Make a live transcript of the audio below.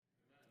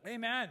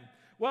Amen.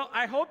 Well,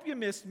 I hope you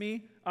missed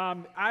me.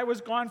 I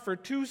was gone for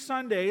 2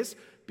 Sundays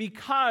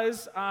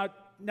because,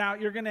 now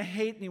you're going to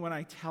hate me when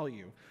I tell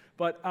you,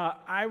 but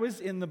I was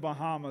in the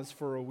Bahamas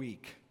for a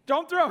week.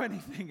 Don't throw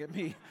anything at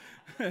me.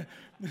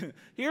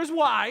 Here's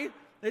why.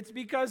 It's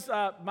because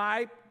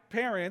my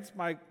parents,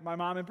 my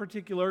mom in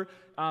particular,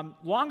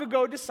 long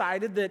ago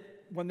decided that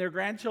when their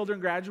grandchildren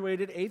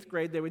graduated 8th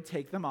grade, they would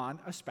take them on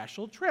a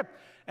special trip.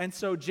 And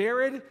so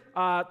Jared,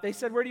 they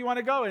said, where do you want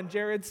to go? And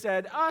Jared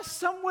said,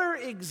 somewhere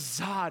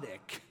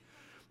exotic.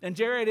 And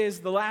Jared is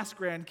the last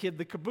grandkid,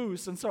 the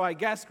caboose, and so I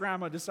guess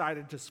Grandma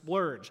decided to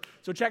splurge.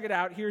 So check it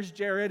out. Here's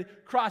Jared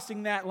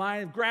crossing that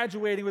line,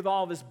 graduating with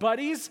all of his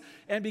buddies.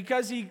 And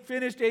because he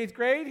finished 8th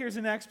grade, here's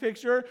the next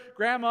picture.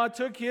 Grandma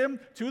took him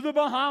to the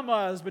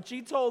Bahamas, but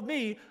she told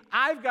me,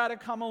 I've got to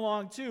come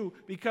along too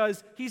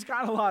because he's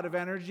got a lot of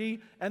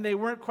energy, and they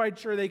weren't quite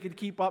sure they could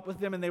keep up with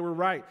him, and they were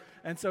right.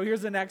 And so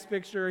here's the next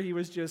picture. He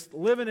was just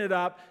living it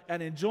up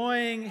and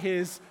enjoying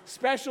his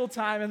special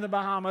time in the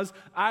Bahamas.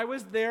 I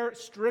was there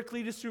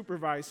strictly to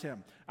supervise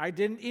him. I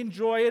didn't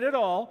enjoy it at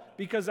all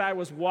because I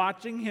was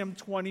watching him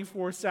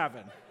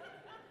 24/7.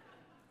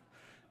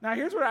 Now,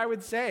 here's what I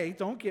would say.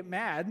 Don't get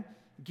mad.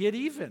 Get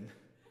even.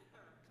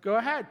 Go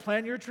ahead.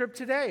 Plan your trip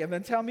today and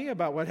then tell me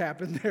about what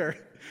happened there.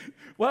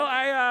 Well,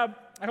 I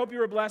hope you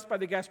were blessed by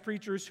the guest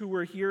preachers who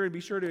were here, and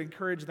be sure to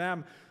encourage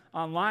them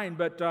online.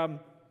 But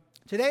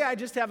today I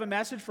just have a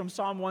message from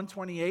Psalm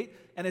 128,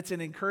 and it's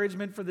an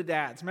encouragement for the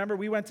dads. Remember,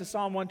 we went to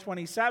Psalm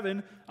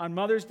 127 on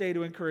Mother's Day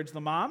to encourage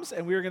the moms,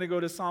 and we're going to go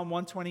to Psalm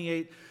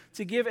 128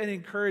 to give an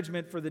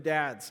encouragement for the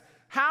dads.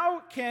 How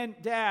can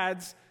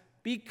dads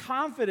be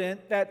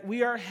confident that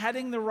we are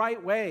heading the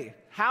right way?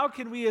 How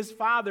can we as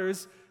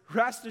fathers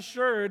rest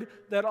assured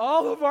that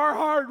all of our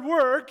hard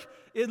work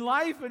in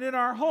life and in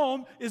our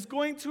home is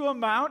going to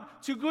amount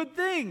to good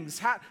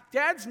things?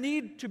 Dads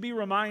need to be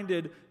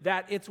reminded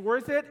that it's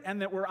worth it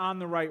and that we're on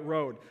the right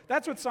road.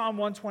 That's what Psalm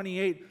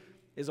 128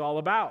 is all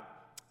about.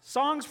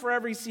 Songs for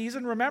every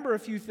season. Remember a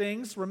few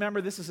things.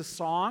 Remember, this is a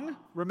song.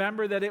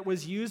 Remember that it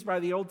was used by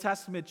the Old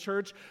Testament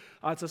church.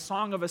 It's a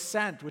song of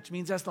ascent, which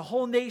means as the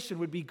whole nation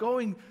would be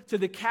going to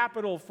the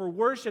capital for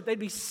worship, they'd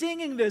be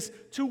singing this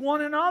to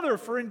one another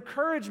for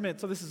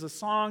encouragement. So this is a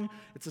song.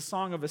 It's a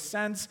song of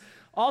ascent.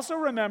 Also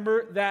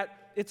remember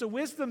that it's a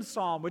wisdom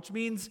psalm, which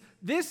means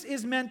this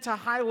is meant to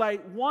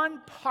highlight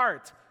one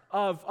part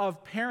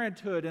of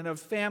parenthood and of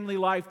family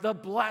life, the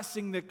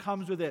blessing that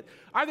comes with it.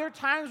 Are there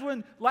times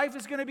when life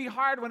is going to be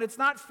hard, when it's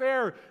not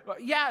fair?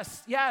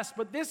 Yes,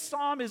 but this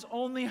psalm is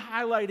only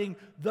highlighting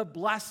the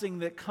blessing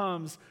that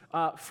comes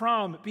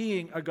from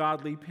being a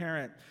godly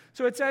parent.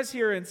 So it says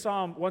here in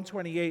Psalm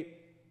 128,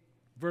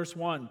 verse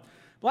 1,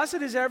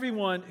 "Blessed is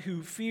everyone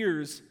who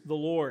fears the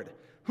Lord,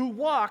 who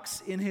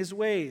walks in his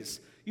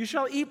ways. You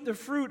shall eat the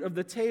fruit of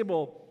the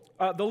table,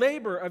 the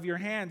labor of your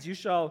hands. You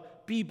shall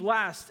be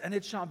blessed, and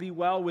it shall be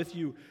well with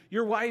you.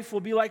 Your wife will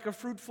be like a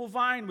fruitful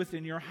vine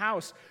within your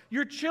house.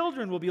 Your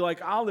children will be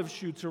like olive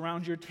shoots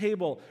around your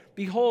table.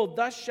 Behold,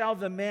 thus shall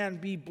the man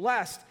be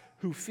blessed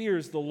who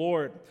fears the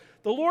Lord.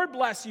 The Lord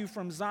bless you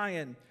from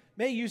Zion.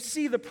 May you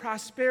see the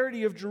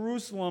prosperity of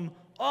Jerusalem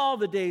all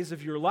the days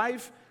of your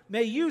life.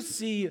 May you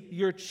see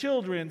your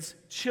children's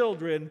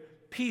children.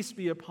 Peace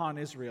be upon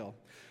Israel."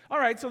 All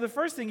right, so the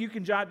first thing you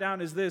can jot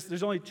down is this.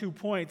 There's only 2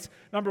 points.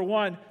 Number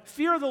 1,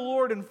 fear the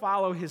Lord and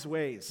follow his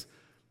ways.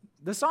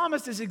 The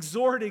psalmist is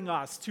exhorting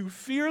us to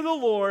fear the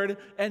Lord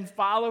and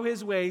follow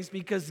his ways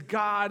because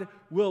God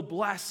will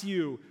bless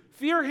you.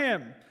 Fear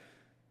him.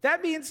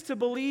 That means to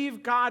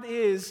believe God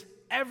is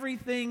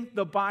everything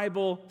the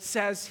Bible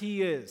says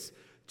he is.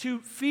 To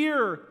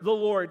fear the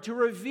Lord, to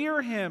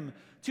revere him,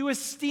 to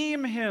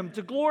esteem him,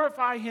 to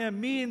glorify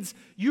him means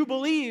you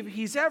believe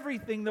he's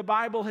everything the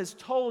Bible has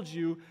told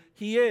you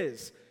he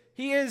is.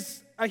 He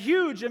is a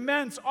huge,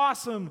 immense,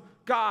 awesome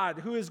God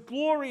who is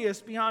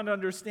glorious beyond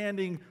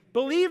understanding.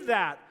 Believe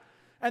that.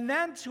 And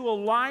then to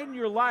align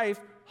your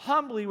life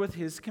humbly with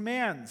his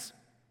commands.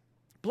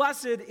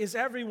 Blessed is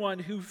everyone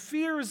who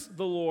fears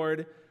the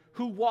Lord,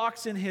 who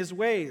walks in his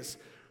ways.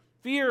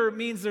 Fear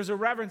means there's a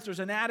reverence, there's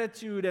an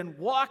attitude, and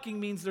walking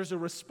means there's a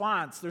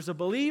response. There's a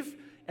belief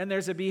and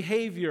there's a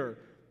behavior.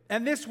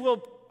 And this will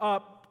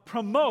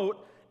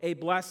promote a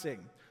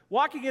blessing.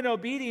 Walking in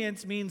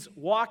obedience means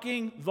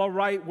walking the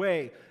right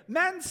way.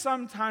 Men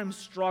sometimes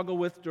struggle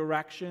with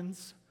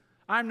directions.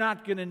 I'm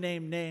not going to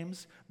name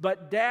names,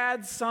 but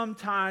dads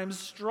sometimes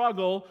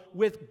struggle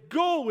with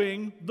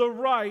going the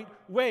right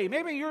way.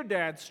 Maybe your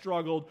dad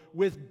struggled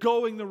with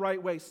going the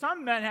right way.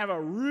 Some men have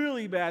a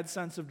really bad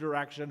sense of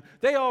direction.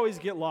 They always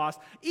get lost.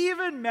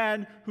 Even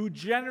men who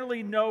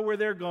generally know where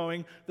they're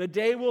going, the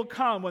day will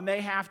come when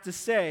they have to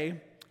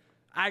say,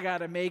 I got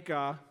to make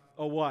a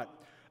what?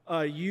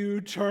 A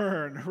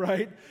U-turn,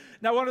 right?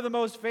 Now, one of the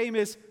most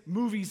famous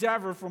movies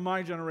ever from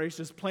my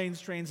generation is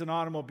Planes, Trains, and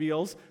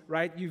Automobiles,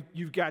 right?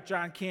 You've got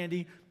John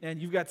Candy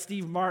and you've got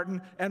Steve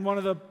Martin, and one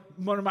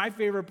of my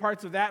favorite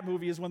parts of that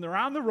movie is when they're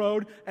on the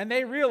road and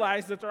they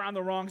realize that they're on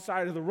the wrong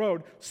side of the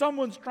road.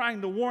 Someone's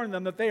trying to warn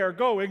them that they are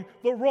going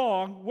the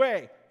wrong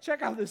way.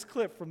 Check out this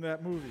clip from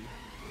that movie.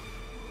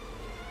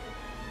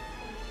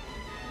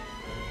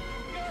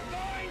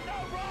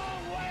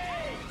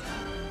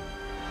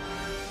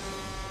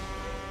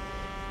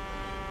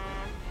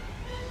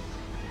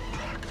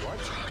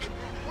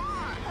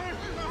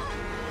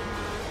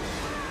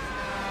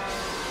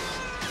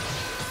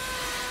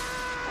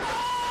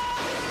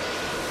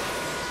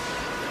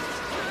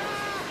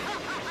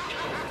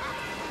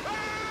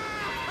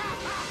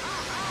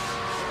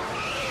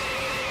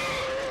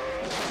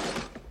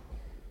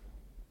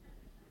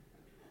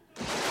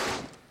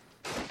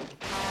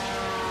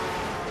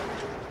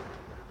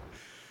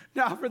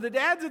 Now, for the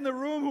dads in the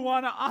room who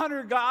want to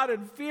honor God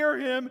and fear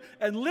Him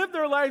and live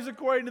their lives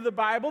according to the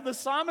Bible, the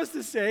psalmist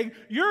is saying,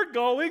 you're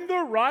going the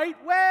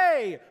right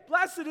way.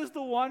 Blessed is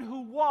the one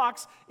who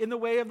walks in the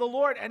way of the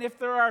Lord. And if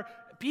there are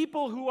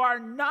people who are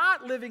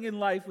not living in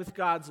life with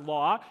God's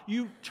law,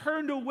 you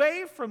turned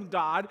away from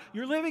God,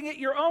 you're living it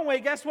your own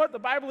way, guess what? The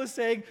Bible is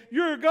saying,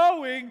 you're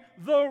going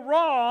the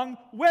wrong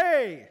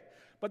way.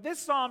 But this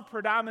psalm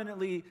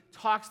predominantly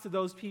talks to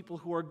those people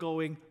who are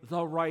going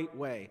the right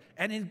way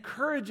and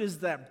encourages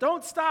them.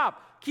 Don't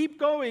stop. Keep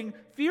going.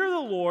 Fear the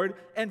Lord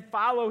and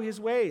follow His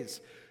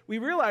ways. We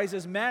realize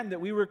as men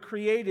that we were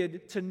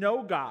created to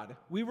know God.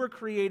 We were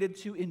created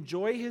to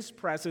enjoy His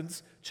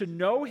presence, to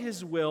know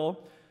His will,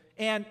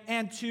 and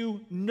to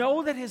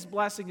know that His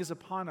blessing is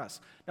upon us.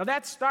 Now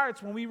that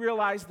starts when we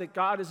realize that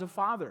God is a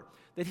Father,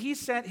 that He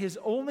sent His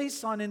only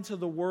Son into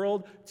the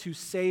world to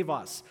save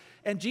us.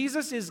 And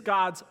Jesus is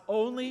God's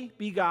only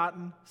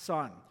begotten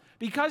Son.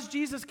 Because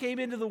Jesus came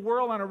into the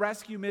world on a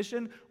rescue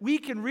mission, we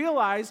can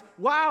realize,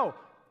 wow,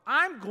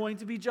 I'm going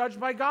to be judged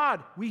by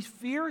God. We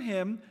fear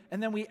Him,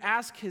 and then we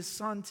ask His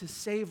Son to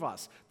save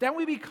us. Then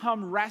we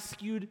become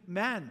rescued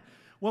men.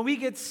 When we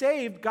get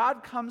saved,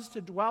 God comes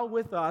to dwell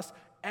with us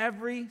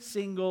every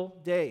single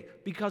day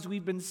because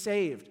we've been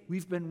saved,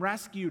 we've been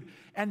rescued,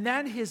 and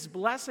then His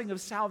blessing of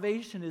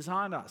salvation is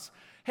on us.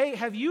 Hey,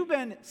 have you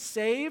been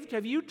saved?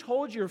 Have you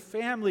told your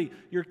family,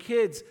 your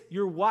kids,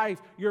 your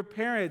wife, your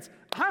parents,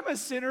 I'm a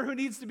sinner who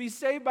needs to be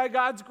saved by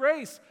God's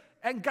grace,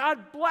 and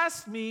God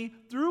blessed me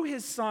through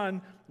His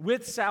Son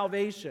with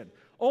salvation?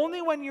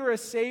 Only when you're a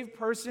saved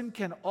person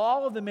can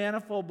all of the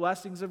manifold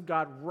blessings of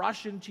God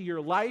rush into your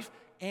life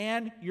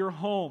and your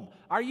home.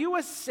 Are you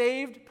a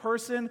saved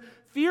person?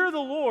 Fear the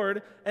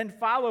Lord and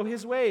follow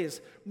His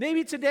ways.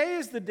 Maybe today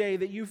is the day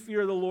that you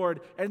fear the Lord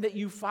and that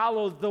you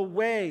follow the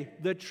way,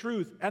 the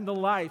truth, and the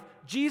life,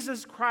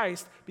 Jesus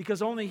Christ,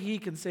 because only He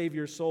can save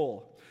your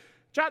soul.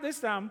 Jot this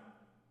down.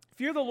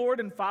 Fear the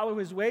Lord and follow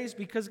His ways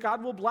because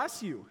God will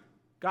bless you.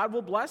 God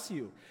will bless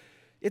you.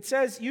 It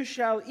says, you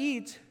shall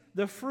eat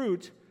the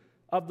fruit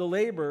of the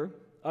labor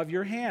of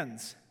your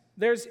hands.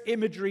 There's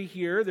imagery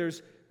here.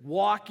 There's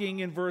walking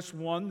in verse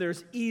 1.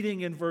 There's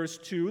eating in verse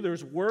 2.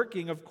 There's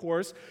working, of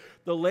course,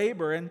 the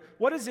labor. And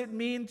what does it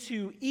mean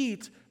to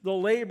eat the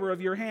labor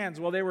of your hands?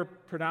 Well, they were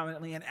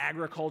predominantly an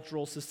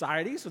agricultural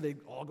society, so they'd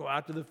all go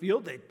out to the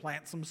field, they'd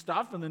plant some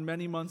stuff, and then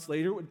many months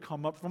later it would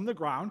come up from the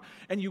ground,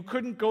 and you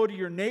couldn't go to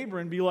your neighbor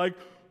and be like,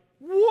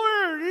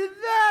 where did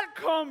that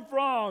come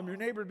from? Your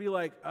neighbor would be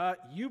like,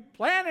 you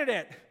planted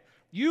it.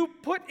 You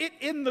put it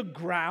in the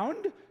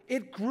ground,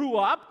 it grew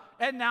up,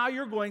 and now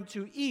you're going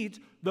to eat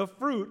the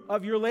fruit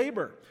of your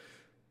labor.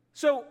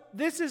 So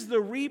this is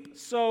the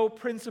reap-sow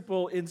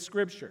principle in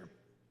Scripture.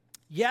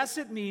 Yes,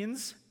 it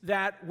means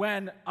that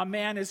when a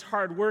man is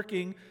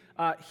hardworking,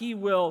 he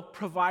will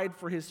provide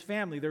for his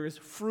family. There is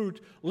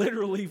fruit,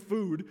 literally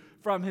food,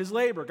 from his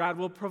labor. God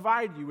will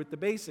provide you with the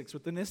basics,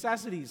 with the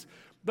necessities.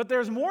 But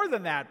there's more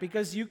than that,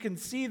 because you can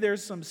see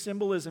there's some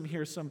symbolism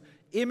here, some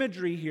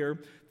imagery here.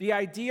 The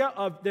idea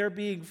of there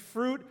being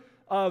fruit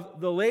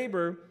of the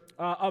labor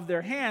of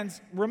their hands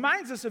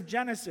reminds us of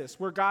Genesis,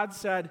 where God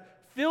said,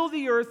 fill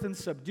the earth and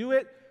subdue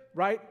it,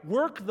 right?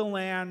 Work the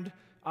land,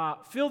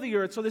 fill the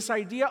earth. So this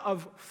idea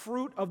of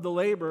fruit of the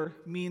labor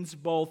means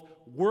both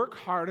work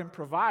hard and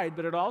provide,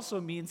 but it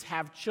also means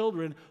have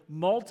children,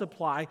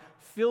 multiply,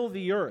 fill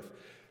the earth.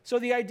 So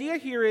the idea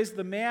here is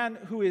the man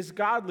who is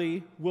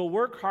godly will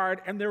work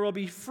hard, and there will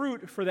be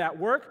fruit for that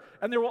work,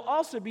 and there will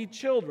also be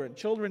children.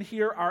 Children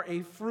here are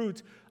a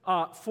fruit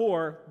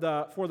for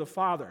the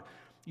father.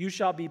 You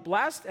shall be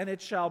blessed, and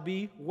it shall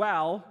be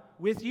well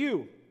with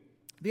you.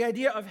 The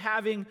idea of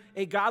having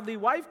a godly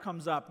wife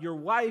comes up. Your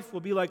wife will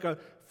be like a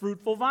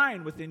fruitful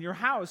vine within your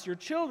house. Your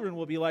children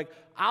will be like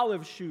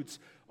olive shoots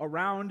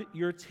around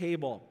your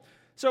table.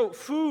 So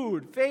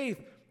food,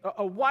 faith,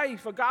 a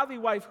wife, a godly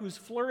wife who's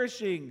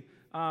flourishing.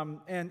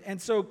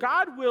 And so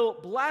God will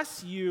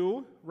bless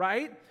you,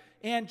 right?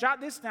 And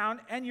jot this down,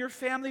 and your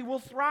family will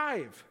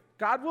thrive.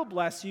 God will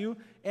bless you,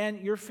 and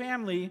your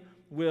family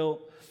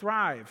will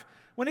thrive.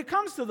 When it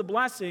comes to the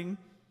blessing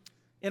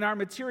in our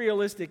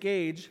materialistic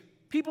age,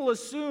 people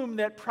assume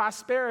that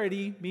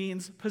prosperity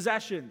means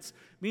possessions,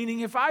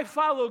 meaning if I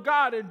follow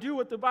God and do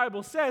what the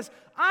Bible says,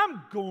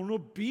 I'm going to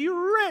be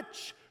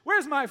rich.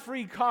 Where's my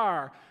free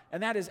car?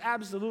 And that is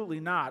absolutely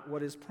not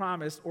what is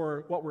promised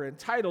or what we're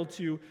entitled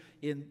to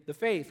in the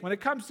faith. When it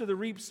comes to the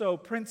reap-sow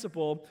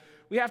principle,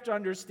 we have to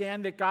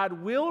understand that God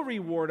will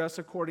reward us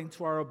according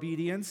to our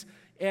obedience,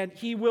 and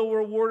He will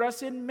reward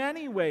us in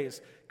many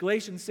ways.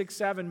 Galatians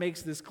 6:7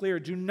 makes this clear.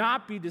 Do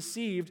not be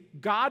deceived.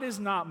 God is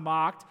not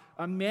mocked.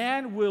 A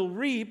man will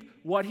reap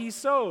what he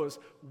sows.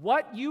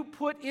 What you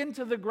put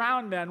into the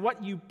ground, man,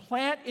 what you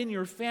plant in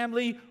your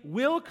family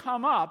will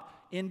come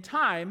up in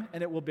time,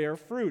 and it will bear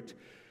fruit.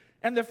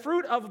 And the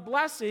fruit of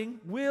blessing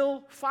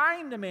will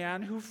find a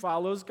man who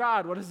follows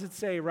God. What does it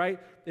say, right?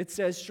 It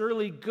says,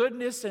 surely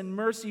goodness and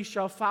mercy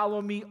shall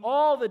follow me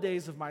all the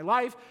days of my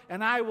life,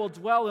 and I will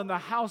dwell in the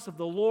house of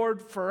the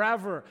Lord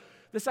forever.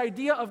 This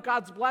idea of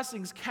God's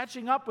blessings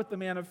catching up with the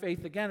man of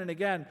faith again and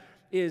again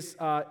is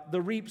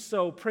the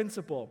reap-sow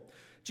principle.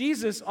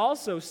 Jesus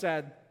also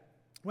said,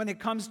 when it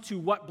comes to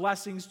what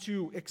blessings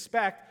to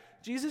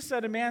expect, Jesus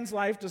said a man's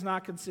life does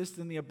not consist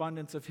in the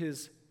abundance of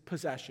his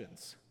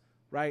possessions,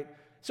 right?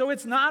 So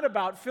it's not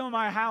about fill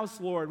my house,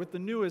 Lord, with the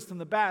newest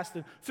and the best,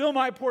 and fill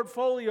my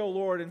portfolio,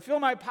 Lord, and fill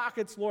my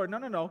pockets, Lord.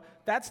 No.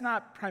 That's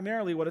not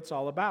primarily what it's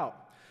all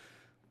about.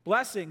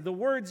 Blessing, the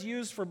words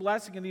used for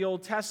blessing in the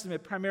Old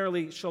Testament,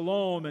 primarily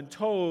shalom and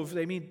tov,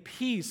 they mean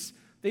peace,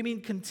 they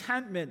mean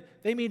contentment,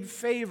 they mean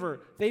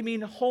favor, they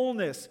mean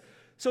wholeness.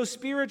 So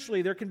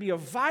spiritually, there can be a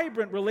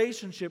vibrant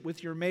relationship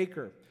with your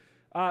Maker.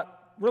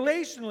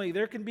 Relationally,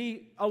 there can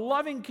be a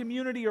loving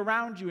community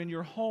around you in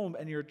your home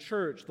and your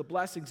church, the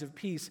blessings of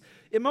peace.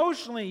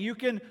 Emotionally, you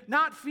can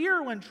not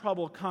fear when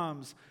trouble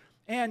comes,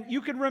 and you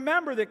can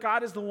remember that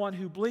God is the one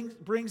who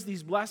brings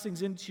these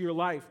blessings into your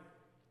life.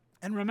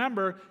 And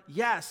remember,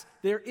 yes,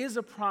 there is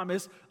a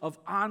promise of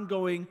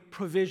ongoing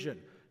provision.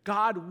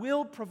 God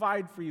will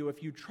provide for you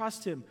if you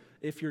trust Him.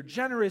 If you're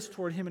generous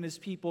toward Him and His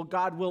people,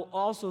 God will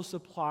also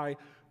supply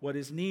what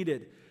is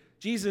needed.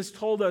 Jesus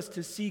told us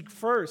to seek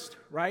first,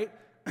 right?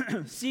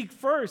 Seek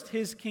first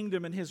His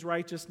kingdom and His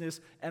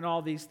righteousness, and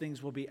all these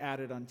things will be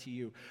added unto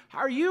you.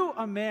 Are you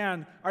a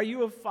man, are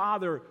you a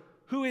father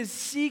who is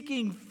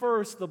seeking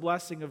first the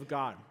blessing of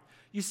God?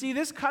 You see,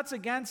 this cuts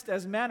against,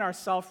 as men, our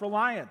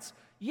self-reliance.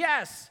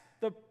 Yes,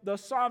 the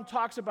psalm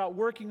talks about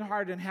working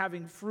hard and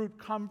having fruit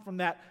come from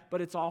that,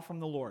 but it's all from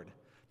the Lord.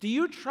 Do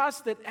you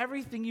trust that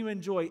everything you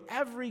enjoy,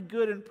 every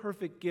good and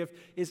perfect gift,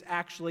 is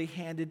actually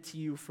handed to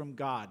you from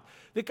God?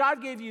 That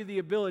God gave you the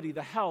ability,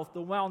 the health,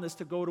 the wellness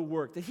to go to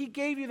work, that He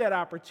gave you that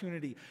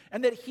opportunity,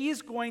 and that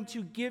He's going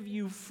to give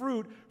you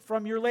fruit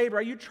from your labor.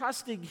 Are you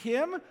trusting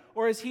Him,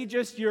 or is He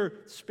just your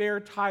spare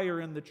tire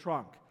in the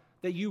trunk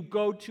that you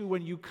go to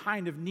when you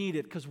kind of need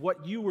it because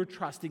what you were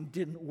trusting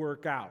didn't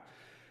work out?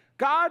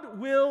 God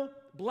will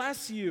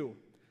bless you,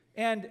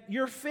 and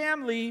your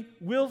family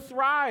will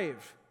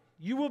thrive.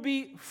 You will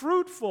be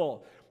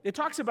fruitful. It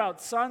talks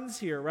about sons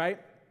here, right?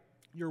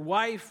 Your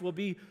wife will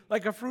be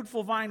like a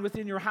fruitful vine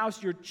within your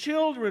house. Your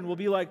children will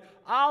be like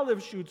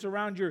olive shoots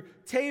around your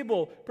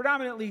table.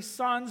 Predominantly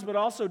sons, but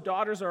also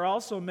daughters are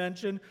also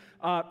mentioned.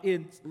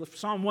 In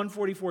Psalm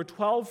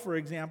 144:12, for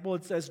example,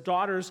 it says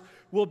daughters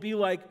will be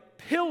like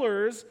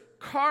pillars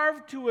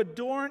carved to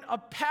adorn a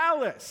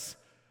palace.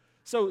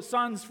 So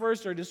sons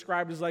first are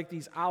described as like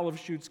these olive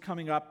shoots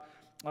coming up.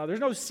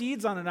 There's no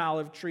seeds on an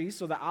olive tree,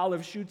 so the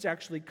olive shoots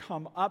actually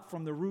come up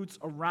from the roots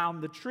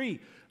around the tree.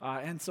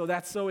 And so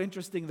that's so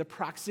interesting. The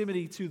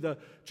proximity to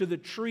the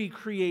tree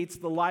creates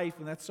the life,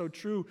 and that's so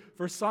true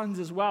for sons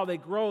as well. They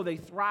grow, they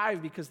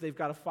thrive because they've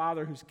got a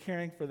father who's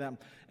caring for them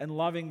and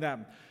loving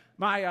them.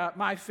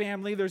 My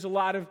family, there's a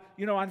lot of,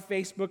 on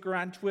Facebook or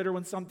on Twitter,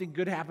 when something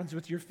good happens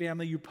with your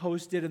family, you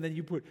post it and then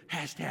you put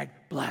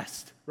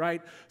 #blessed,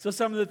 right? So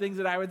some of the things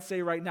that I would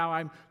say right now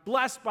I'm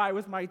blessed by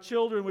with my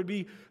children would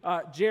be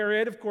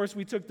Jared. Of course,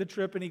 we took the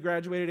trip and he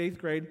graduated 8th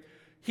grade.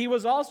 He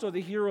was also the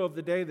hero of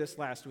the day this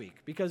last week,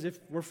 because if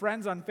we're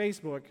friends on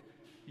Facebook,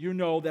 you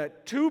know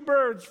that 2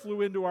 birds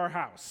flew into our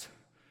house.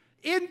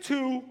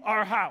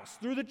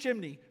 Through the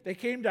chimney. They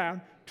came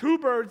down, 2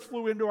 birds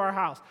flew into our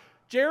house.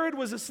 Jared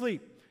was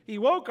asleep. He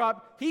woke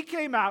up, he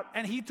came out,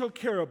 and he took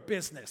care of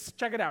business.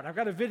 Check it out. I've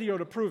got a video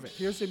to prove it.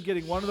 Here's him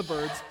getting one of the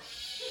birds.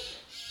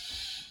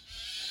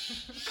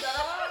 Shut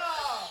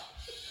up!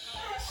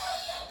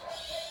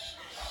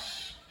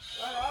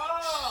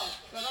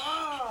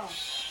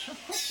 Shut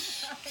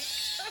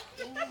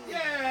up!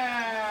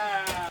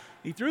 Yeah!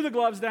 He threw the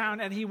gloves down,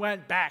 and he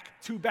went back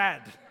to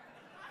bed.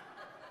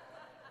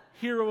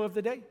 Hero of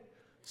the day.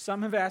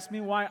 Some have asked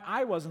me why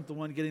I wasn't the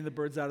one getting the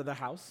birds out of the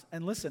house.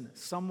 And listen,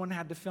 someone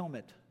had to film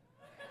it.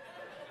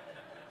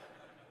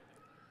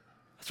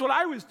 That's what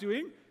I was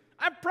doing.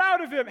 I'm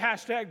proud of him.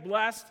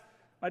 #blessed.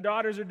 My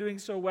daughters are doing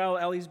so well.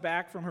 Ellie's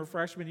back from her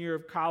freshman year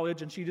of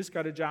college, and she just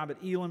got a job at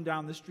Elam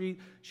down the street.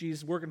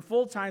 She's working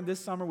full-time this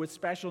summer with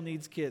special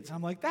needs kids.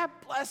 I'm like,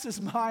 that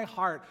blesses my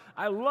heart.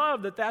 I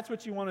love that that's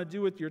what you want to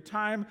do with your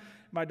time.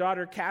 My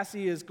daughter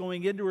Cassie is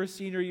going into her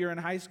senior year in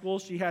high school.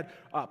 She had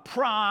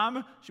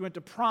prom. She went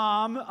to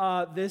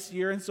prom this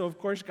year, and so, of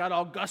course, got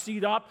all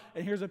gussied up.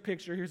 And here's a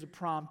picture. Here's a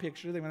prom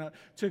picture. They went out,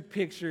 took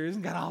pictures,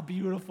 and got all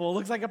beautiful.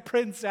 Looks like a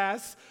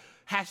princess.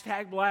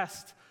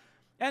 #blessed.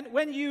 And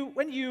when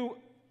you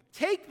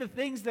take the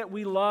things that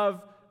we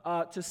love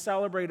to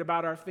celebrate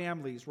about our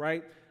families,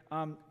 right?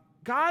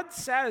 God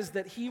says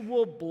that He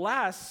will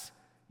bless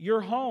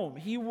your home.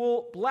 He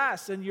will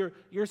bless, and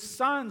your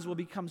sons will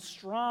become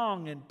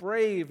strong and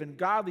brave and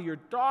godly. Your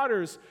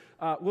daughters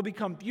will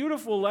become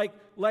beautiful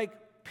like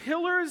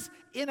pillars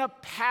in a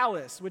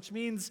palace, which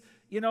means,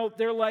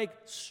 they're like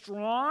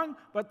strong,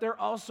 but they're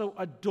also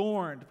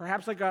adorned.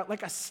 Perhaps like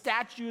a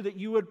statue that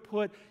you would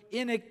put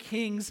in a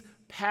king's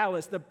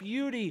palace. The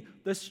beauty,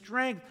 the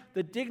strength,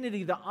 the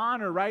dignity, the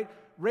honor, right?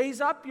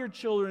 Raise up your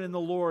children in the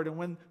Lord, and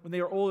when they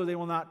are older, they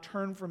will not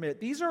turn from it.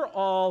 These are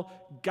all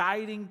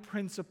guiding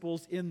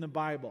principles in the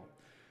Bible.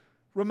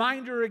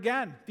 Reminder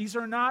again, these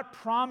are not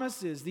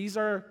promises. These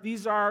are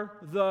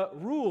the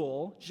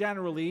rule,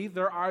 generally.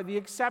 There are the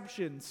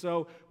exceptions.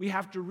 So we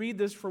have to read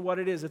this for what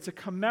it is. It's a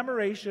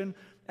commemoration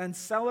and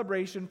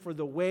celebration for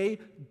the way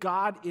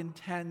God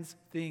intends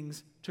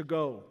things to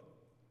go.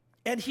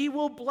 And He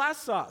will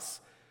bless us.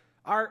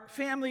 Our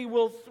family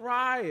will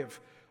thrive.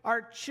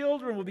 Our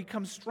children will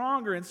become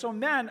stronger. And so,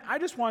 men, I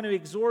just want to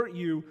exhort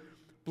you,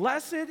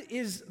 blessed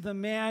is the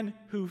man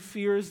who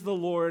fears the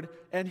Lord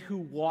and who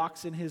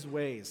walks in His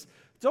ways.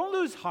 Don't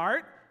lose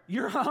heart.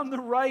 You're on the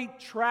right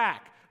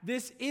track.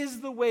 This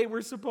is the way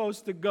we're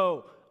supposed to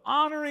go.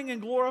 Honoring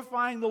and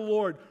glorifying the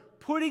Lord,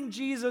 putting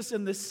Jesus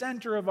in the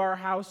center of our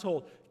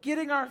household,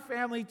 getting our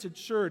family to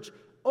church,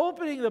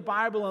 opening the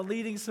Bible and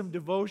leading some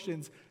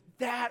devotions.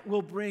 That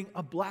will bring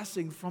a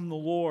blessing from the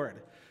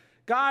Lord.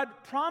 God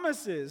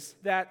promises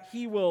that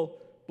He will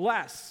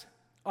bless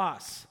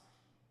us.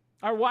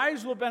 Our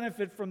wives will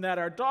benefit from that.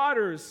 Our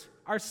daughters,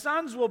 our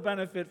sons will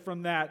benefit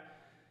from that.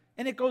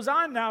 And it goes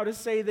on now to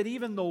say that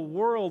even the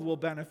world will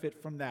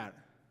benefit from that.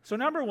 So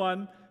number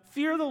one,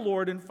 fear the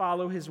Lord and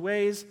follow His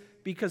ways,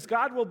 because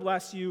God will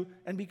bless you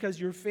and because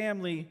your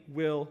family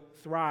will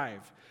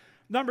thrive.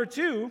 Number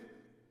two,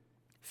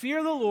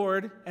 fear the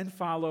Lord and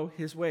follow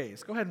His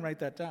ways. Go ahead and write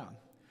that down.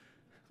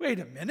 Wait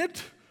a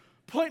minute.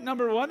 Point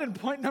number one and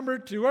point number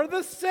two are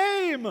the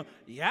same.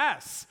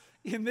 Yes.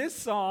 In this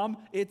psalm,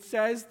 it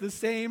says the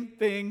same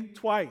thing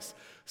twice.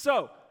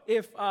 So,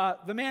 if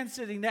the man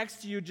sitting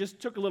next to you just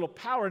took a little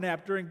power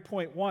nap during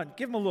point one,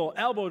 give him a little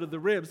elbow to the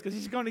ribs, because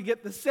he's going to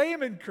get the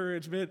same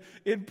encouragement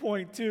in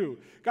point two.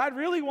 God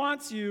really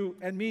wants you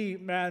and me,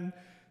 men,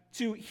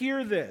 to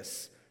hear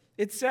this.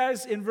 It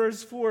says in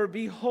verse 4,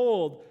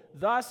 behold,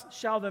 thus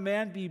shall the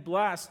man be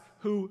blessed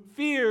who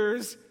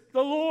fears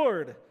the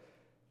Lord.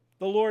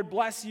 The Lord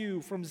bless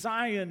you from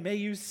Zion. May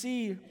you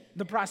see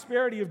the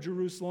prosperity of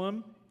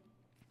Jerusalem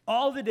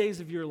all the days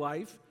of your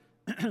life.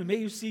 May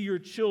you see your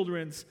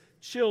children's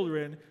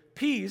children.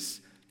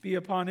 Peace be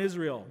upon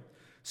Israel.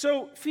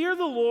 So fear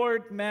the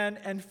Lord, men,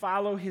 and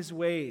follow His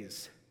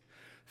ways.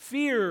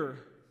 Fear,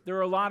 there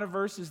are a lot of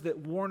verses that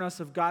warn us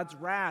of God's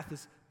wrath,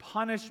 His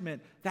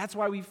punishment. That's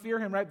why we fear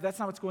Him, right? But that's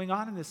not what's going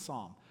on in this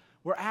psalm.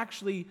 We're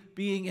actually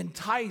being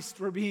enticed.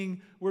 We're being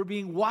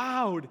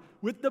wowed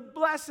with the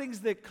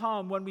blessings that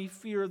come when we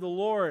fear the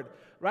Lord,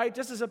 right?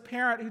 Just as a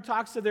parent who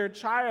talks to their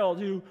child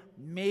who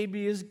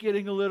maybe is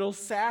getting a little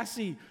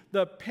sassy,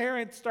 the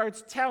parent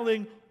starts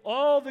telling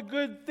all the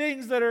good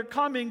things that are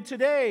coming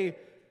today,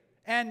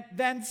 and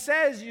then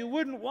says, you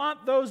wouldn't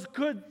want those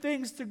good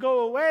things to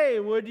go away,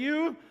 would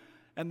you?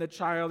 And the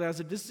child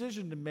has a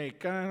decision to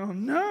make. I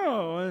don't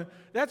know.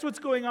 That's what's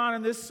going on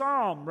in this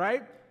psalm,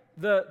 right?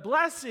 The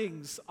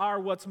blessings are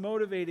what's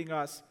motivating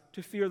us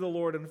to fear the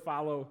Lord and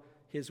follow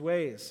His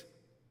ways.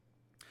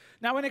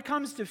 Now, when it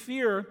comes to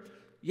fear,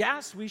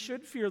 yes, we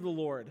should fear the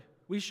Lord.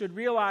 We should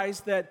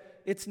realize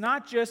that it's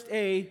not just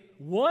a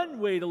one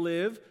way to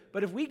live,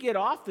 but if we get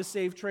off the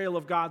safe trail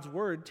of God's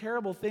word,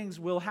 terrible things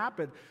will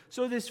happen.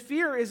 So this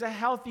fear is a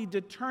healthy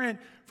deterrent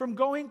from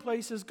going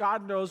places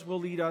God knows will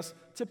lead us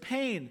to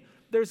pain.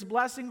 There's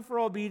blessing for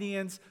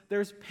obedience.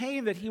 There's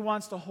pain that He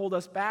wants to hold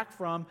us back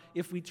from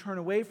if we turn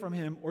away from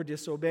Him or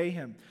disobey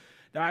Him.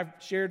 Now, I've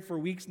shared for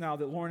weeks now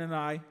that Lauren and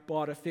I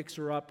bought a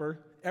fixer-upper.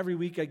 Every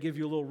week I give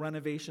you a little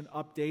renovation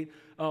update.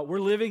 We're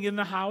living in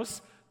the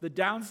house. The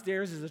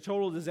downstairs is a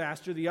total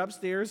disaster. The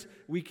upstairs,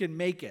 we can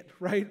make it,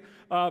 right?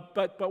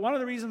 But one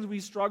of the reasons we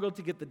struggled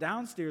to get the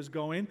downstairs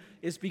going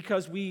is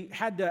because we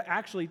had to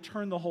actually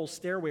turn the whole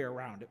stairway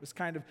around.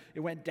 It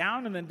went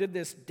down and then did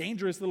this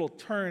dangerous little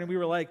turn, and we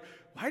were like,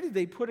 why did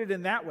they put it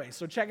in that way?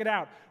 So check it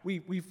out.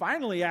 We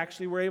finally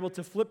actually were able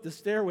to flip the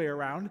stairway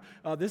around.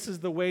 This is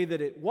the way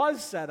that it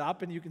was set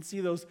up, and you can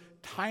see those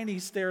tiny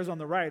stairs on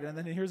the right. And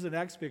then here's the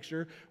next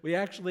picture. We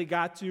actually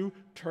got to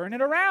turn it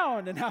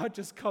around, and now it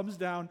just comes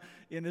down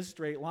in a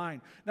straight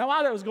line. Now,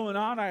 while that was going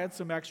on, I had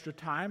some extra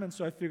time, and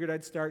so I figured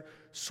I'd start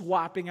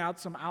swapping out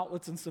some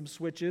outlets and some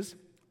switches.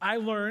 I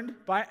learned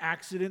by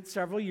accident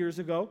several years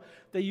ago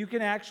that you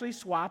can actually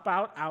swap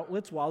out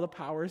outlets while the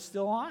power is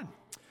still on.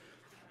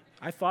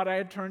 I thought I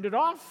had turned it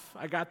off.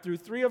 I got through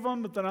 3 of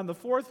them, but then on the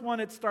 4th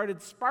one, it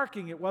started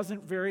sparking. It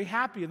wasn't very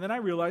happy. And then I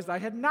realized I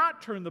had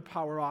not turned the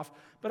power off.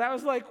 But I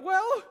was like,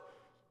 well,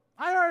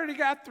 I already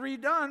got 3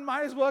 done.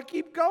 Might as well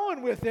keep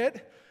going with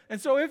it. And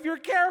so if you're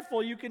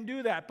careful, you can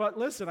do that. But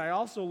listen, I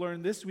also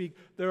learned this week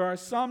there are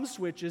some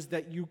switches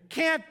that you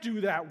can't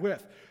do that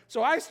with.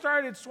 So I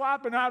started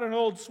swapping out an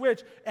old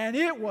switch, and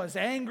it was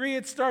angry.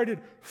 It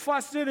started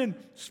fussing and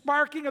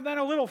sparking, and then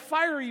a little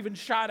fire even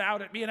shot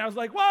out at me, and I was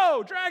like,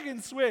 whoa,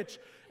 dragon switch.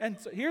 And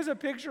so here's a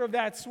picture of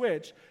that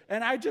switch,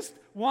 and I just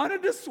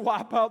wanted to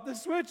swap out the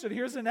switch. And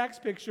here's the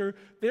next picture.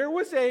 There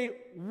was a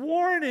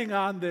warning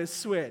on this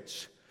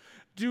switch.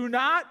 Do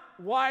not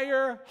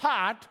wire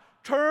hot,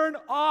 turn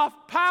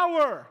off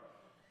power.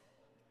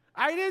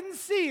 I didn't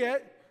see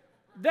it.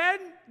 Then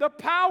the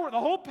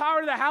whole power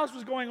of the house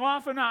was going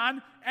off and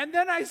on, and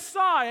then I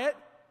saw it,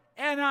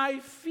 and I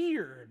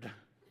feared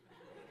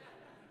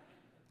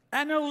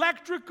an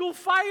electrical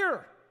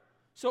fire.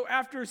 So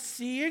after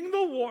seeing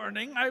the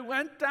warning, I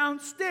went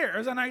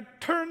downstairs and I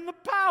turned the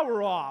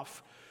power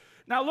off.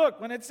 Now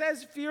look, when it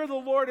says fear the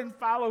Lord and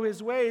follow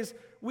his ways,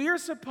 we are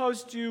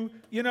supposed to,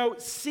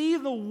 see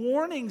the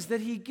warnings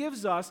that he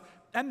gives us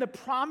and the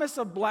promise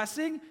of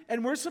blessing,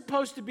 and we're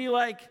supposed to be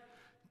like,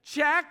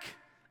 check,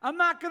 I'm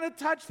not going to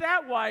touch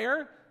that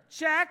wire.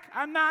 Check,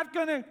 I'm not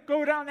going to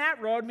go down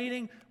that road,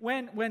 meaning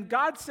when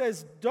God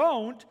says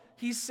don't,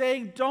 he's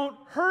saying don't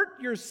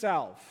hurt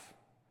yourself.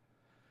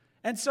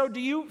 And so do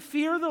you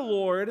fear the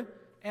Lord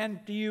and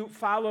do you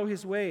follow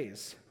his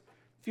ways?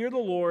 Fear the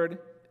Lord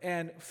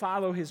and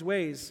follow his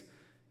ways.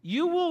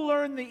 You will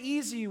learn the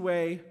easy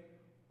way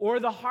or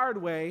the hard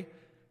way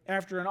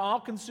after an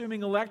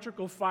all-consuming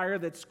electrical fire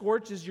that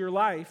scorches your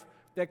life,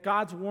 that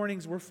God's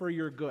warnings were for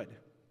your good.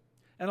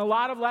 And a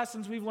lot of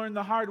lessons we've learned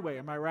the hard way,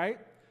 am I right?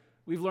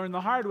 We've learned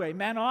the hard way.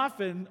 Men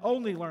often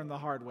only learn the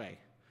hard way.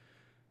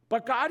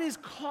 But God is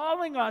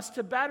calling us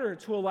to better,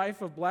 to a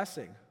life of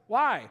blessing.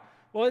 Why?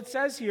 Well, it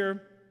says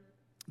here,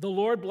 the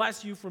Lord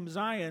bless you from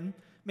Zion.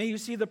 May you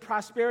see the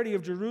prosperity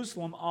of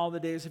Jerusalem all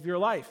the days of your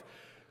life.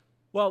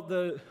 Well,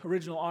 the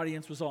original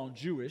audience was all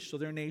Jewish, so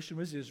their nation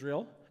was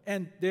Israel.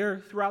 And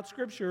there, throughout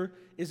Scripture,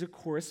 is a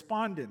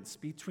correspondence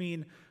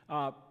between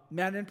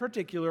men in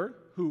particular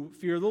who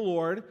fear the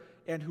Lord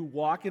and who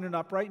walk in an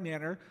upright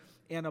manner,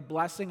 and a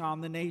blessing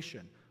on the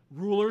nation.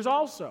 Rulers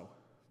also.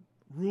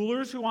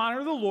 Rulers who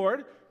honor the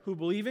Lord, who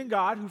believe in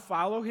God, who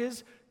follow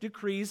his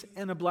decrees,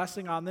 and a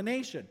blessing on the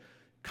nation.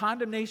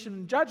 Condemnation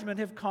and judgment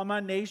have come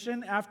on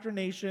nation after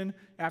nation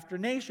after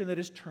nation that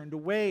has turned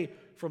away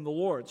from the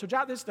Lord. So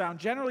jot this down.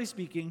 Generally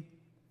speaking,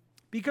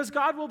 because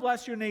God will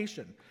bless your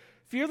nation.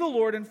 Fear the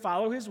Lord and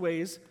follow his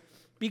ways,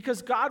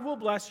 because God will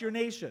bless your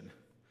nation.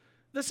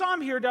 The psalm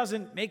here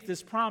doesn't make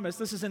this promise.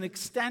 This is an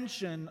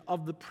extension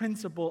of the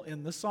principle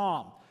in the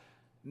psalm.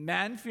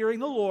 Men fearing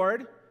the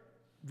Lord,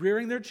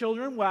 rearing their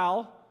children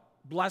well,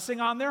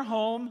 blessing on their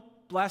home,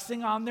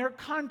 blessing on their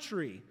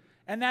country.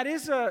 And that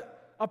is a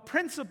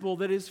principle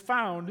that is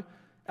found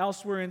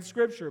elsewhere in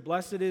Scripture.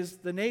 Blessed is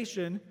the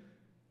nation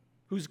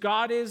whose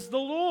God is the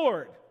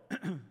Lord.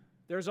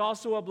 There's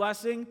also a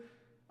blessing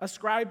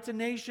ascribed to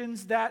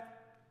nations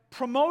that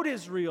promote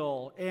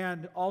Israel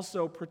and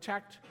also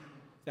protect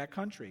that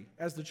country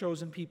as the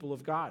chosen people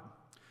of God.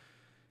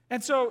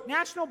 And so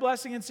national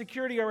blessing and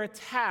security are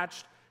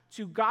attached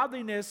to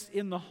godliness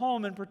in the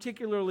home, and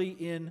particularly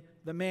in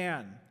the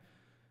man.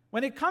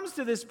 When it comes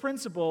to this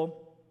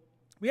principle,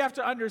 we have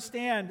to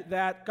understand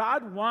that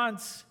God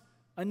wants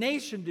a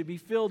nation to be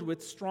filled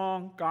with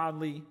strong,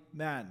 godly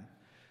men.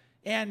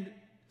 And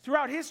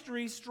throughout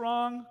history,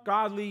 strong,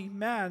 godly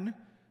men,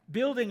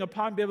 building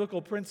upon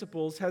biblical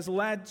principles, has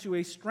led to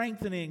a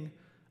strengthening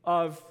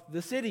of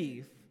the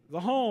city,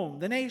 the home,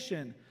 the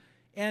nation,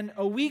 and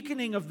a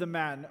weakening of the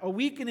men, a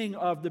weakening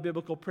of the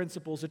biblical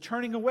principles. A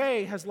turning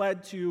away has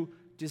led to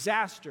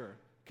disaster,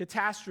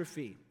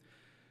 catastrophe.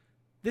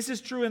 This is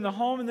true in the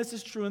home, and this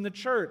is true in the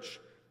church.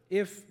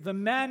 If the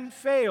men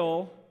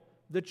fail,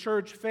 the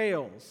church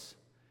fails.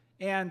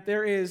 And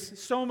there is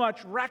so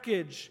much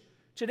wreckage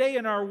today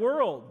in our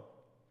world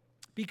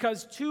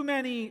because too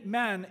many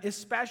men,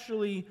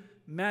 especially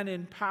men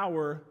in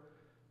power,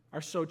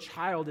 are so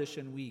childish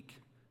and weak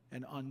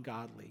and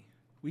ungodly.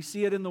 We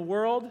see it in the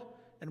world,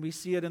 and we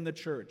see it in the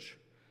church.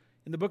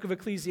 In the book of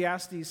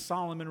Ecclesiastes,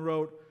 Solomon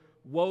wrote,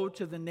 "Woe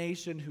to the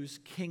nation whose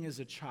king is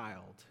a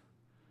child."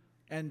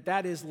 And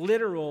that is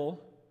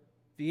literal,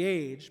 the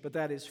age, but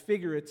that is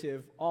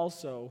figurative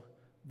also,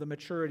 the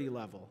maturity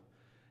level.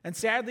 And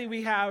sadly,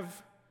 we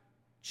have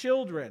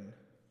children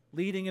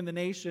leading in the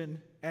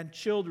nation and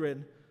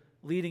children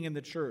leading in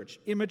the church.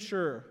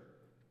 Immature,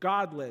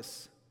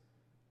 godless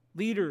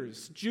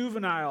leaders,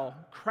 juvenile,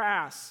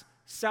 crass,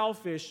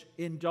 selfish,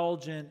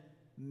 indulgent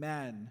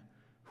men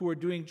who are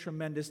doing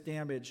tremendous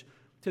damage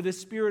to the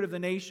spirit of the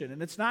nation.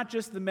 And it's not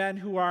just the men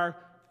who are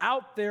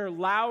out there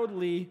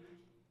loudly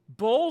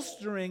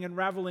bolstering and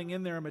reveling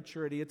in their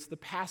immaturity. It's the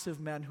passive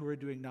men who are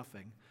doing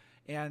nothing.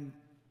 And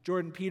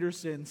Jordan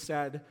Peterson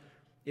said,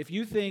 if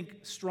you think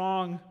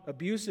strong,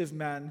 abusive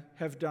men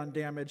have done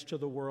damage to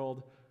the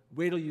world,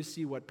 wait till you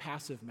see what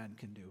passive men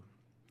can do.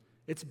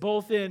 It's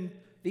both in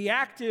the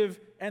active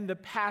and the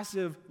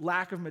passive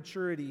lack of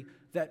maturity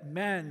that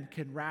men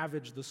can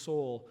ravage the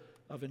soul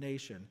of a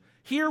nation.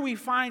 Here we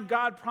find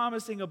God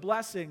promising a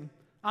blessing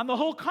on the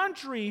whole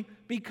country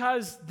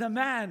because the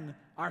men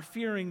are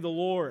fearing the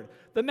Lord.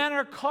 The men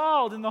are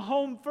called in the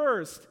home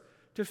first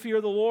to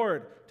fear the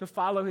Lord, to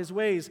follow his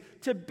ways,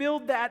 to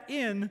build that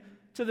in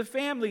to the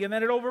family, and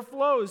then it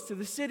overflows to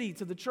the city,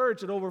 to the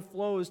church, it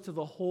overflows to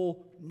the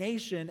whole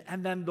nation,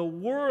 and then the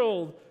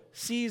world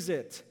sees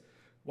it.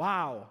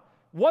 Wow,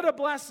 what a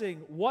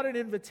blessing, what an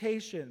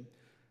invitation.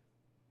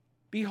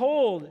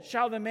 Behold,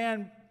 shall the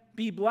man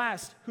be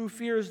blessed who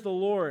fears the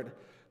Lord.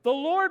 The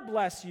Lord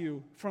bless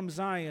you from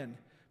Zion.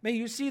 May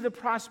you see the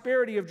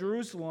prosperity of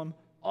Jerusalem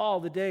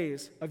all the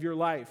days of your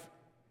life.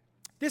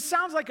 This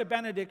sounds like a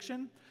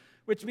benediction,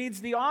 which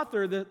means the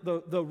author,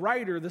 the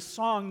writer, the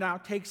song now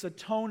takes a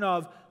tone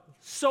of,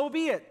 so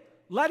be it,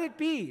 let it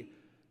be.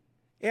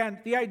 And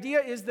the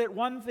idea is that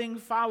one thing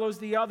follows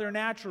the other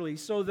naturally.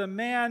 So the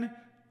man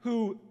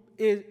who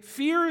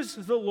fears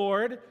the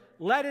Lord,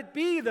 let it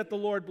be that the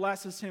Lord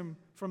blesses him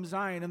from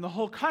Zion, and the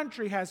whole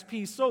country has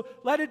peace. So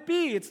let it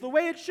be. It's the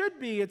way it should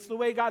be. It's the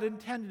way God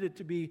intended it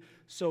to be.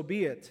 So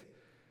be it.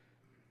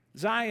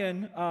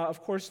 Zion,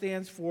 of course,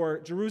 stands for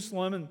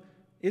Jerusalem, and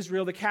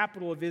Israel, the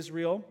capital of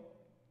Israel.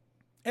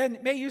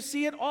 And may you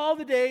see it all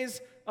the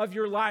days of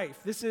your life.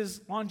 This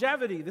is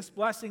longevity. This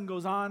blessing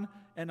goes on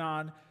and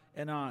on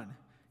and on.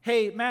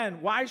 Hey,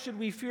 men, why should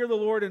we fear the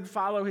Lord and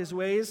follow his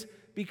ways?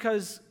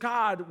 Because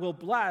God will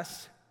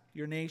bless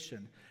your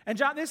nation. And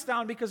jot this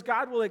down, because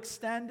God will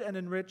extend and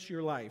enrich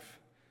your life.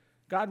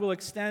 God will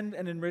extend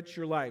and enrich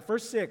your life.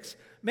 Verse 6,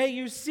 may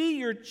you see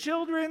your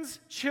children's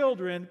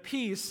children,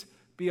 peace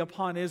be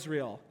upon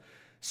Israel.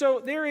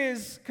 So there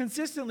is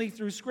consistently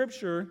through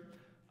Scripture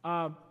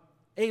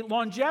a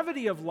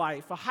longevity of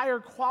life, a higher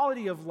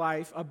quality of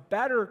life, a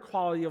better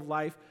quality of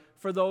life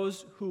for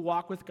those who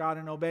walk with God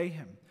and obey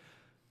him.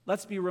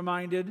 Let's be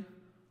reminded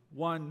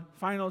one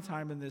final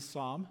time in this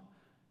psalm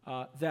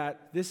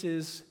that this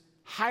is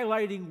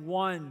highlighting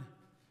one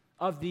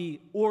of the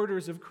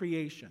orders of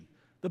creation.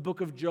 The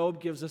book of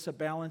Job gives us a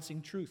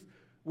balancing truth,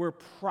 where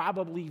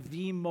probably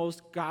the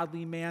most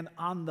godly man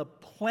on the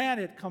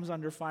planet comes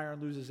under fire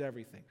and loses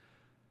everything.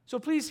 So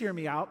please hear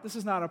me out. This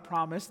is not a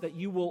promise that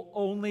you will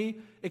only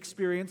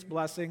experience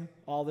blessing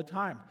all the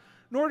time.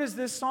 Nor does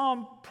this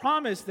psalm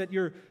promise that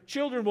your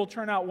children will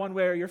turn out one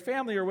way or your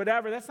family or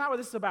whatever. That's not what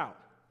this is about.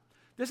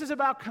 This is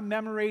about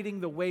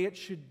commemorating the way it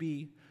should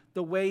be,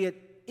 the way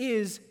it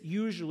is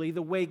usually,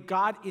 the way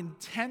God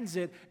intends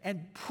it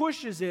and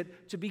pushes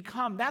it to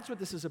become. That's what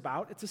this is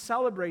about. It's a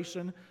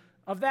celebration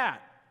of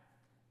that.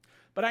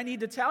 But I need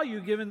to tell you,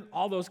 given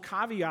all those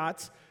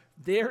caveats,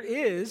 there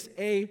is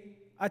an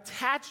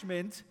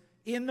attachment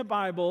in the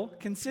Bible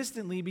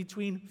consistently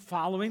between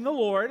following the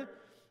Lord,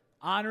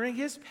 honoring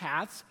his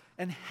paths,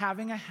 and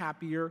having a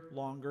happier,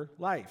 longer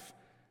life.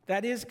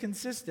 That is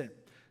consistent.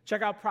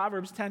 Check out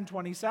Proverbs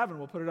 10:27.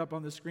 We'll put it up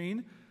on the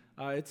screen.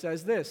 It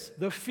says this: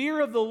 the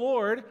fear of the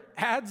Lord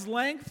adds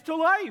length to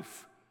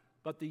life,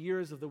 but the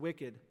years of the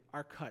wicked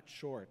are cut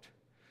short.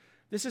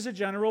 This is a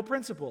general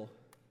principle,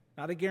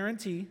 not a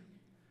guarantee,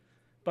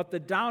 but the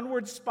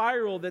downward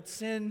spiral that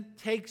sin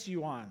takes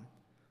you on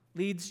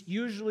leads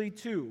usually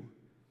to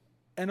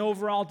an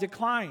overall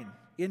decline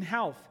in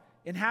health,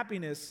 in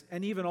happiness,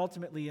 and even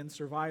ultimately in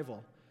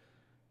survival.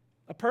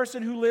 A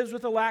person who lives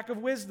with a lack of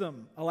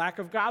wisdom, a lack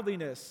of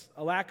godliness,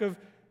 a lack of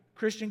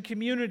Christian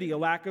community, a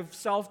lack of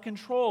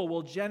self-control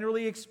will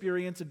generally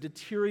experience a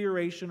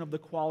deterioration of the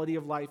quality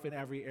of life in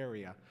every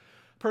area.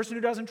 A person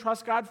who doesn't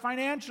trust God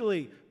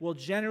financially will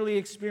generally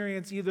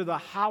experience either the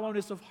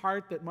hollowness of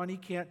heart that money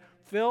can't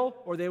fill,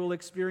 or they will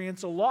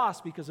experience a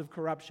loss because of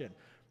corruption.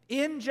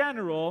 In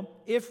general,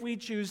 if we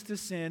choose to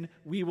sin,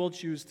 we will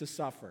choose to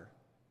suffer.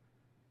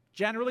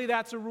 Generally,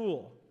 that's a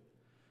rule.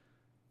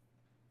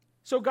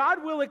 So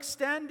God will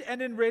extend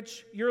and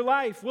enrich your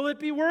life. Will it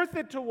be worth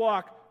it to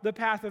walk the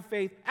path of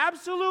faith?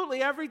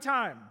 Absolutely, every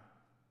time.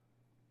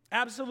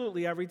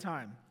 Absolutely, every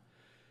time.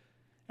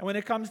 And when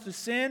it comes to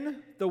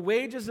sin, the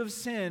wages of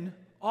sin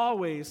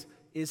always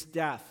is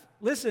death.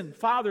 Listen,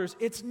 fathers,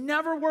 it's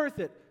never worth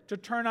it to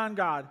turn on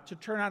God, to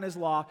turn on his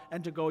law,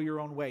 and to go your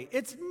own way.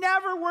 It's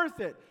never worth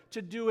it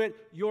to do it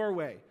your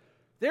way.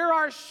 There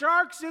are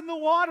sharks in the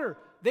water.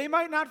 They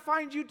might not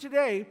find you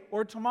today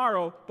or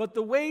tomorrow, but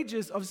the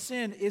wages of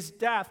sin is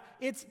death.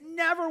 It's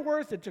never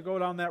worth it to go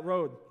down that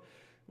road.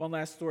 One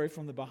last story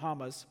from the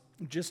Bahamas,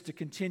 just to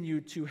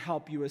continue to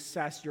help you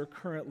assess your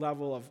current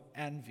level of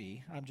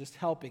envy. I'm just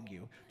helping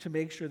you to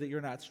make sure that you're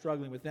not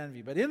struggling with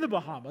envy. But in the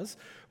Bahamas,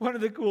 one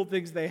of the cool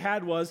things they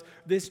had was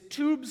this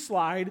tube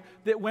slide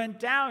that went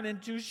down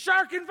into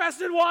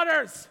shark-infested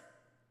waters.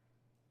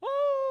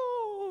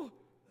 Oh!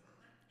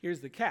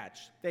 Here's the catch.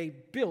 They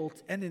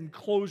built an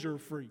enclosure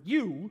for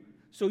you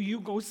so you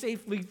go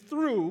safely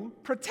through,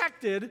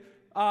 protected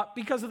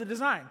because of the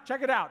design.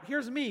 Check it out.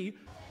 Here's me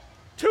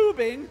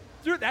tubing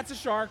through. That's a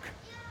shark.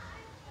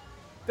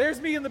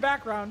 There's me in the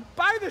background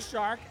by the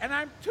shark, and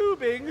I'm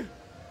tubing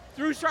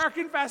through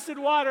shark-infested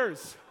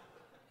waters.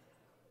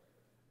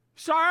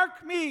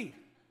 Shark me.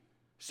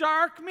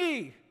 Shark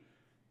me.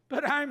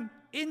 But I'm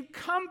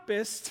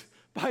encompassed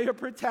by a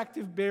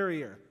protective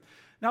barrier.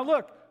 Now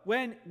look,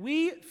 when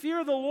we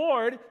fear the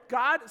Lord,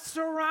 God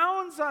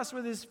surrounds us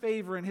with his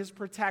favor and his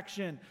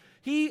protection.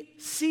 He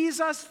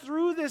sees us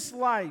through this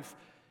life.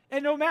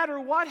 And no matter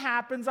what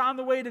happens on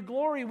the way to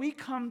glory, we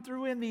come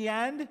through in the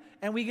end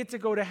and we get to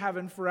go to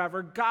heaven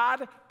forever.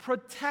 God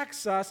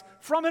protects us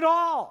from it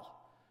all.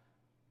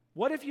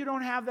 What if you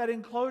don't have that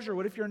enclosure?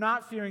 What if you're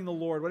not fearing the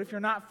Lord? What if you're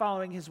not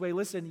following his way?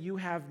 Listen, you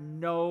have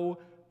no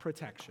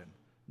protection.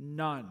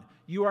 None.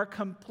 You are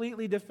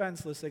completely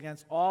defenseless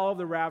against all of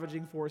the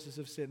ravaging forces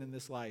of sin in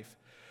this life.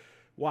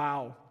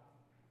 Wow.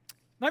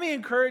 Let me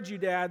encourage you,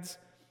 dads.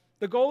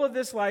 The goal of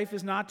this life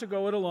is not to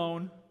go it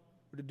alone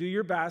or to do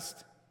your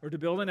best, or to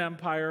build an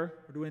empire,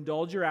 or to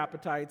indulge your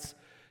appetites.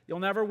 You'll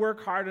never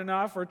work hard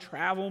enough or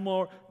travel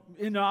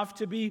enough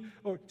to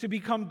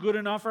become good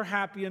enough or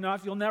happy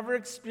enough. You'll never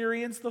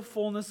experience the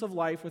fullness of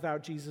life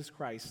without Jesus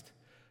Christ,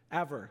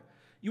 ever.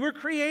 You were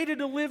created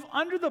to live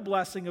under the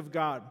blessing of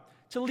God,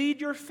 to lead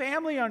your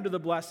family under the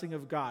blessing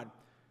of God,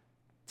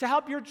 to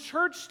help your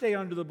church stay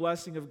under the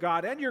blessing of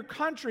God, and your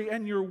country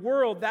and your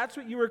world. That's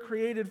what you were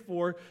created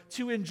for,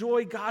 to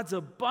enjoy God's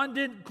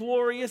abundant,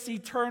 glorious,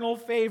 eternal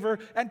favor,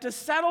 and to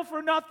settle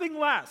for nothing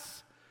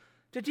less.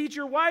 To teach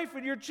your wife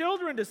and your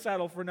children to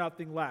settle for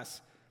nothing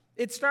less.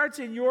 It starts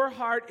in your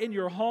heart, in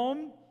your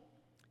home,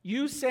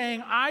 you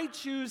saying, I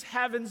choose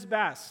heaven's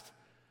best.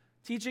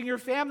 Teaching your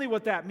family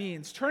what that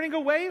means, turning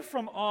away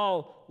from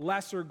all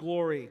lesser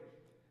glory.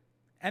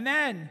 And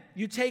then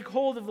you take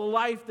hold of the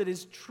life that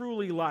is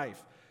truly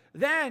life.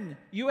 Then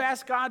you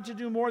ask God to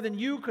do more than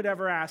you could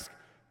ever ask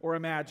or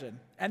imagine.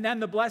 And then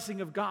the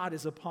blessing of God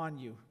is upon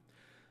you.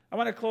 I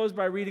want to close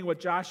by reading what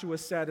Joshua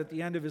said at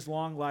the end of his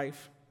long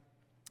life.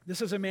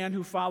 This is a man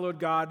who followed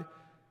God,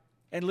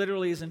 and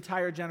literally his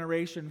entire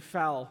generation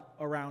fell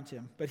around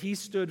him. But he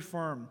stood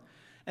firm.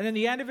 And in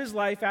the end of his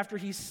life, after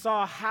he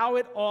saw how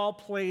it all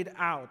played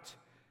out,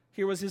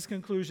 here was his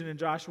conclusion in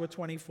Joshua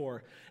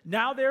 24.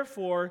 Now,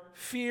 therefore,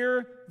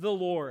 fear the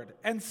Lord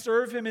and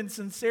serve him in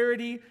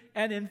sincerity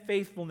and in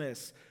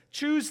faithfulness.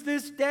 Choose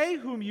this day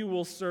whom you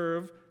will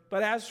serve,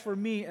 but as for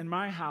me and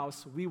my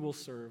house, we will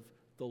serve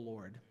the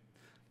Lord.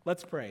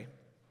 Let's pray.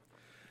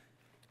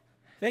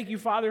 Thank you,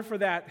 Father, for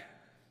that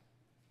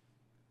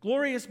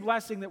glorious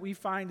blessing that we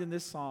find in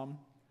this psalm.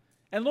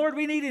 And Lord,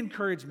 we need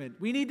encouragement.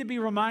 We need to be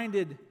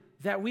reminded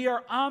that we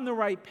are on the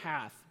right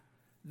path.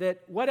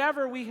 That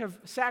whatever we have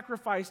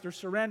sacrificed or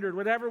surrendered,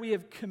 whatever we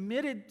have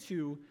committed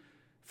to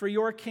for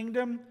your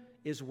kingdom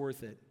is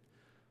worth it.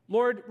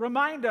 Lord,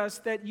 remind us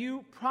that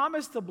you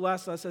promise to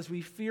bless us as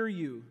we fear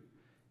you.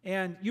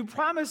 And you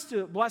promise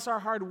to bless our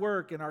hard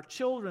work and our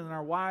children and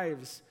our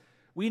wives.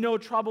 We know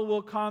trouble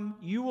will come.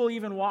 You will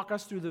even walk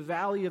us through the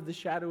valley of the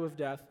shadow of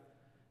death,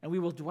 and we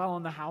will dwell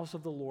in the house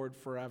of the Lord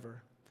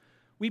forever.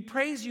 We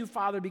praise you,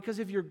 Father, because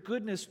of your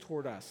goodness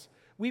toward us.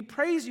 We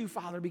praise you,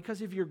 Father,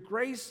 because of your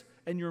grace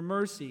and your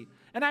mercy.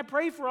 And I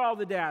pray for all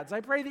the dads.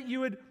 I pray that you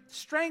would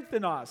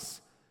strengthen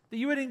us, that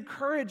you would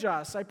encourage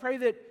us. I pray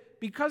that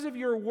because of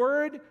your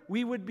word,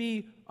 we would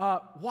be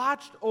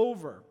watched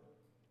over.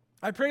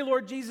 I pray,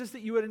 Lord Jesus,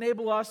 that you would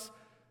enable us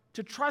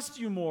to trust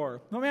you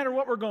more, no matter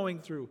what we're going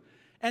through,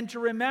 and to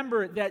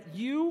remember that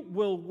you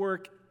will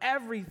work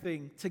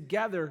everything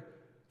together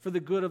for the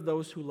good of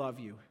those who love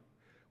you.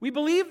 We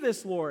believe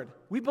this, Lord.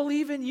 We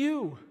believe in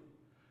you.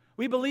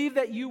 We believe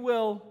that you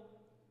will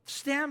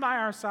stand by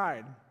our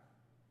side.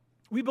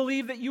 We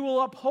believe that you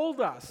will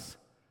uphold us,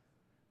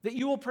 that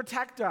you will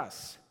protect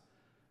us.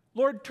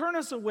 Lord, turn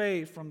us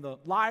away from the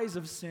lies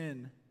of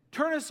sin.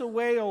 Turn us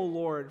away, O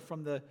Lord,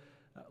 from the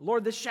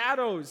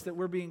shadows that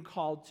we're being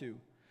called to.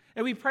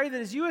 And we pray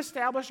that as you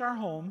establish our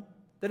home,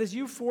 that as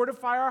you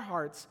fortify our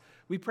hearts,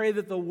 we pray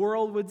that the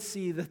world would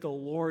see that the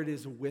Lord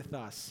is with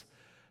us.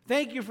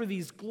 Thank you for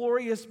these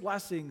glorious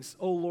blessings,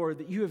 O Lord,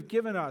 that you have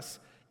given us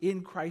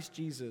in Christ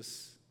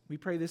Jesus. We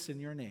pray this in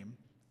your name.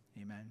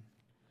 Amen.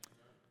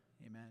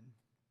 Amen.